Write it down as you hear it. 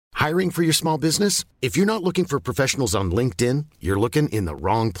Hiring for your small business? If you're not looking for professionals on LinkedIn, you're looking in the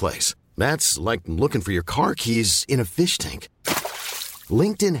wrong place. That's like looking for your car keys in a fish tank.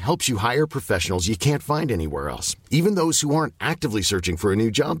 LinkedIn helps you hire professionals you can't find anywhere else, even those who aren't actively searching for a new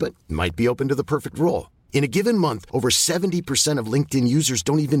job but might be open to the perfect role. In a given month, over 70% of LinkedIn users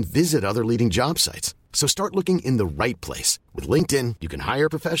don't even visit other leading job sites. So start looking in the right place. With LinkedIn, you can hire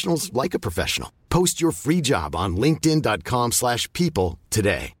professionals like a professional. Post your free job on linkedin.com/people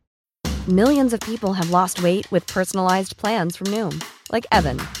today. Millions of people have lost weight with personalized plans from Noom. Like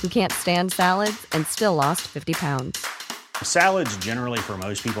Evan, who can't stand salads and still lost 50 pounds. Salads generally for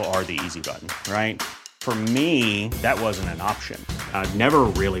most people are the easy button, right? For me, that wasn't an option. I never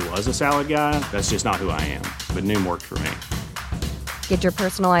really was a salad guy. That's just not who I am. But Noom worked for me. Get your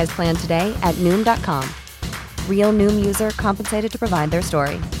personalized plan today at Noom.com. Real Noom user compensated to provide their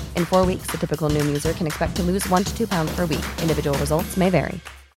story. In 4 weeks, the typical Noom user can expect to lose 1 to 2 pounds per week. Individual results may vary.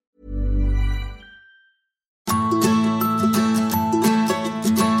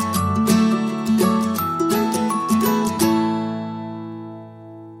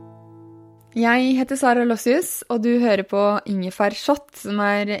 Jeg heter Sara Lossius, og du hører på Ingefær Shot, som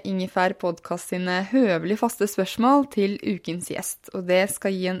Ingefær podcast sine høvelig faste spørsmål til ukens gjest, og det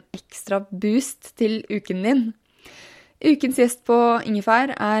skal gi en ekstra boost til uken din. Ukens gjest på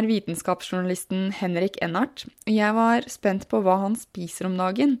Ingefær vitenskapsjournalisten Henrik Ennart, og jeg var spent på hva han spiser om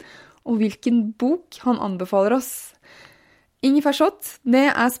dagen, og hvilken bok han anbefaler oss. Ingefær Shot,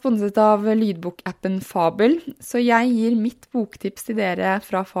 det sponset av lydbokappen Fabel, så jeg gir mitt boktips til dere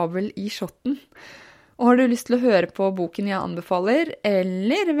fra Fabel i shotten. Og har du lyst til å høre på boken jeg anbefaler,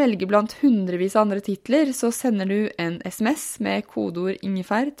 eller velge blant hundrevis av andre titler, så sender du en SMS med kodeord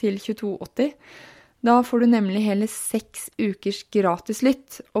Ingefær til 2280. Da får du nemlig hele 6 ukers gratis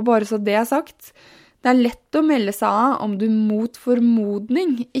lytt, og bare så det sagt, det lett å melde seg av om du mot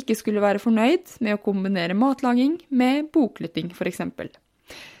formodning ikke skulle være fornøyd med å kombinere matlaging med boklytting for eksempel.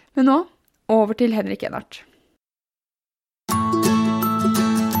 Men nå, over til Henrik Ennart.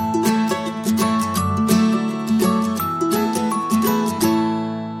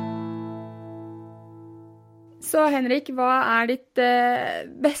 Så Henrik, hva ditt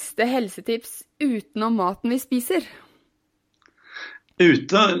beste helsetips utenom maten vi spiser?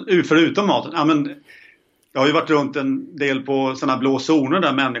 Förutom maten, ja, men jag har ju varit runt en del på såna blå zoner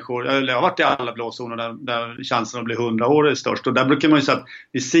där människor, jag har varit i alla blå zoner där chansen att bli 100 år är störst, och där brukar man ju säga att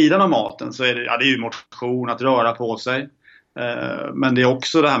vid sidan av maten så det är ju motion, att röra på sig, men det är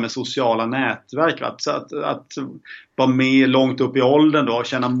också det här med sociala nätverk, att vara med långt upp i åldern då,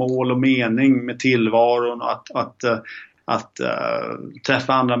 känna mål och mening med tillvaron, att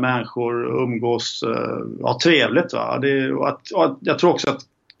träffa andra människor, umgås, ha trevligt, va? Jag tror också att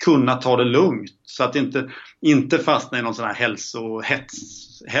kunna ta det lugnt så att inte fastna i någon sån här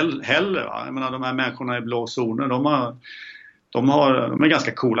hälsohets heller, va? Jag menar, de här människorna i blå zoner, de är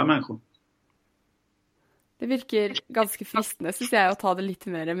ganska coola människor. Det virker ganske fristende, synes jeg, å ta det litt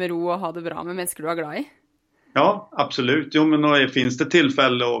mer med ro og ha det bra med mennesker du glad i. Ja, absolut. Jo, men finns det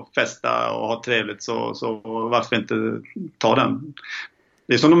tillfälle att festa och ha trevligt så varför inte ta den?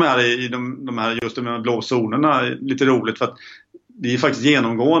 Det är som de här i de här just de här blå zonerna, lite roligt för att det är faktiskt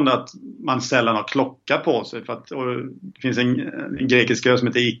genomgående att man sällan har klocka på sig, för att det finns en grekisk ö som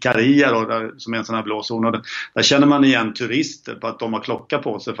heter Ikaria då, som är en sån här blå zon, och där känner man igen turister på att de har klocka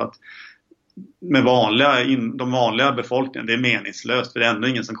på sig, för att med de vanliga befolkningen, det är meningslöst, för det är ändå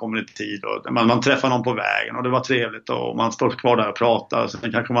ingen som kommer i tid, och man träffar någon på vägen och det var trevligt och man står kvar där och pratar, och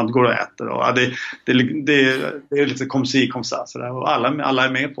sen kanske man går och äter, och det är lite komsa så där, och alla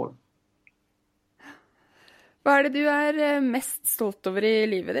är med på det. Vad det du mest stolt över i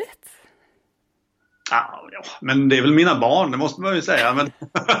livet ditt? Ja, men det är väl mina barn, det måste man ju säga, men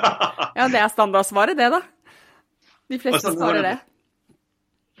ja, det standardsvaret det då. De flesta svarar det.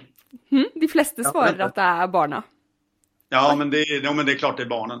 De flesta svarar att det är barna. Ja, men det är klart det är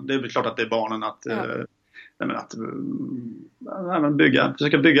barnen. Det är klart att det är barnen att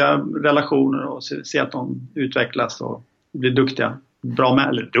försöka bygga relationer och se att de utvecklas och blir duktiga.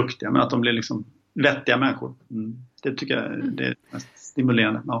 Men att de blir liksom vettiga människor. Det tycker jag det är mest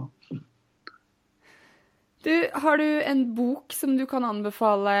stimulerande. Ja. Har du en bok som du kan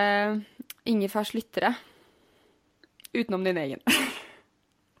anbefala Ingefärs lyttere? Utenom din egen.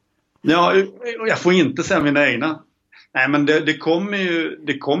 Ja, jag får inte säga mina egna. Nej, men det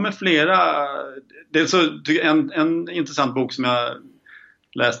kommer flera. Det är så en intressant bok som jag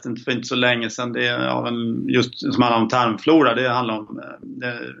läste för inte så länge sedan. Det är av som handlar om tarmflora. Det handlar om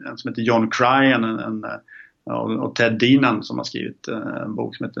en som heter John Cryan, en och Ted Dienan som har skrivit en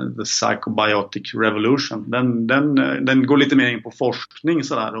bok som heter The Psychobiotic Revolution. Den går lite mer in på forskning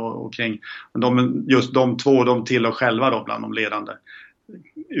sådär och kring just de två, de tillhör själva då bland de ledande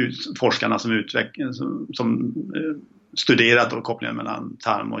forskarna som studerat och kopplingen mellan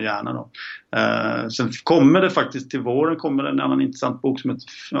tarm och hjärna då. Sen kommer det faktiskt till våren kommer en annan intressant bok som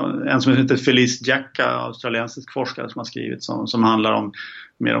heter Felice Jacka, australiensisk forskare som har skrivit som handlar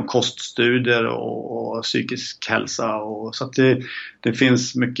mer om koststudier och psykisk hälsa och så att det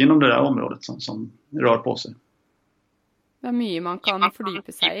finns mycket inom det där området som rör på sig. Det är mycket man kan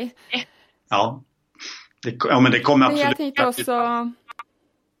fördjupa sig i. Ja. Men det kommer absolut. Jag tänkte också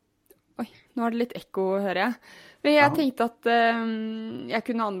nu har det lite ekko, hör jag. Men jag tänkte att jag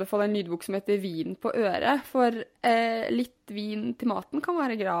kunde anbefala en lydbok som heter Vin på öre. För lite vin till maten kan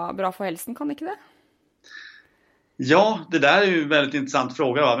vara bra för hälsan, kan det inte det? Ja, det där är ju en väldigt intressant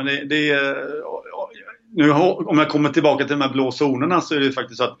fråga. Va? Men nu, om jag kommer tillbaka till de här blå zonerna så är det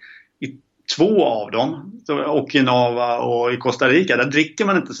faktiskt så att i 2 av dem, Okinawa och i Costa Rica, där dricker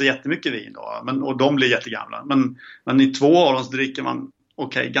man inte så jättemycket vin. Då, och de blir jättegamla. Men i 2 av dem så dricker man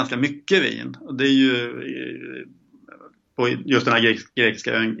ganska mycket vin. Och det är ju på just den här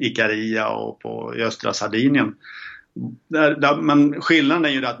grekiska ön Ikaria och på östra Sardinien. Men skillnaden är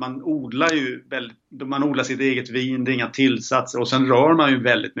ju att man odlar sitt eget vin, det är inga tillsatser och sen rör man ju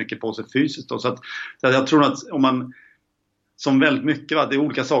väldigt mycket på sig fysiskt. Då. Så att jag tror att om man som väldigt mycket, va, det är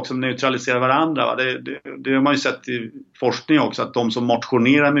olika saker som neutraliserar varandra. Va? Det har man ju sett i forskning också, att de som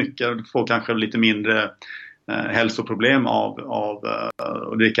motionerar mycket får kanske lite mindre hälsoproblem av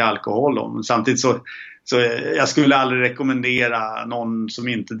att dricka alkohol. Då. Men samtidigt så jag skulle aldrig rekommendera någon som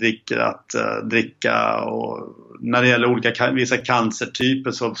inte dricker att dricka. Och när det gäller vissa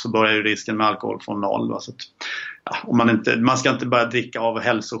cancertyper så börjar ju risken med alkohol från 0. Va? Så att, man ska inte börja dricka av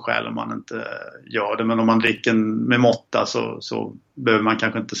hälsoskäl om man inte gör det. Men om man dricker med måtta så behöver man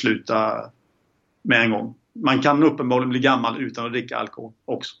kanske inte sluta med en gång. Man kan uppenbarligen bli gammal utan att dricka alkohol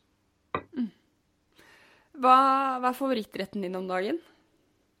också. Mm. Vad är favoriträtten din om dagen?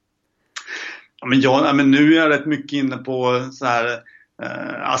 Ja, men nu är jag rätt mycket inne på så här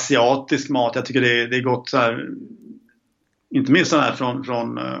asiatisk mat. Jag tycker det är gott så här, inte minst så här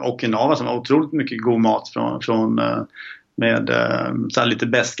från Okinawa som har otroligt mycket god mat med så här lite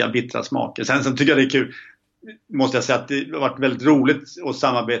beska, bittra smaker. Sen tycker jag det är kul, måste jag säga, att det har varit väldigt roligt att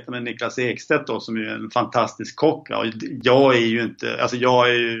samarbeta med Niklas Ekstedt då, som är en fantastisk kock. Och jag är ju inte, alltså jag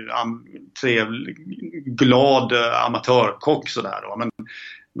är ju trevlig, glad amatörkock sådär då,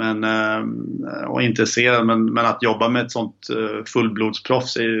 och intresserad, men att jobba med ett sånt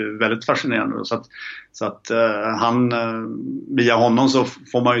fullblodsproffs är ju väldigt fascinerande då. Så att han, via honom så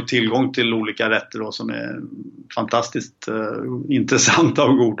får man ju tillgång till olika rätter då, som är fantastiskt intressanta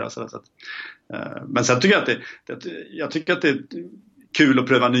och goda så att, men sen tycker jag att det är kul att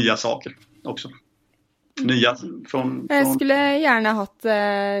pröva nya saker också. Jag skulle gärna haft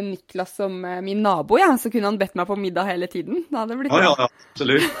Niklas som min nabo, ja, så kunde han bett mig på middag hela tiden. Det hade blivit bra. Ja,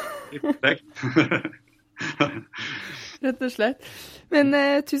 absolut. Perfekt. Rätt och slett.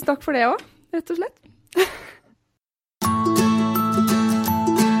 Men tusen tack för det också, rätt och slett.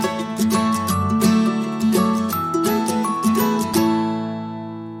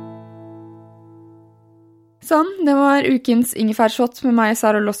 Sånn, det var ukens ingefærshot med meg,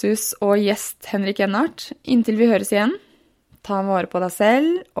 Sara Lossius, og gjest Henrik Ennart. Inntil vi høres igjen, ta vare på deg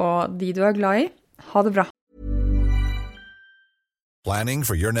selv og de du er glad i. Ha det bra. Planning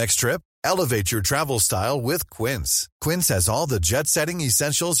for your next trip? Elevate your travel style with Quince. Quince has all the jet-setting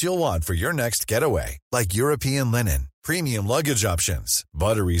essentials you'll want for your next getaway, like European linen, premium luggage options,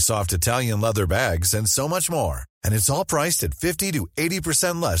 buttery soft Italian leather bags, and so much more. And it's all priced at 50 to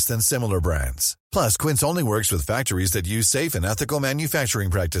 80% less than similar brands. Plus, Quince only works with factories that use safe and ethical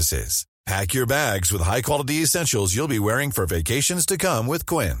manufacturing practices. Pack your bags with high-quality essentials you'll be wearing for vacations to come with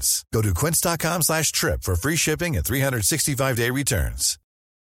Quince. Go to quince.com/trip for free shipping and 365-day returns.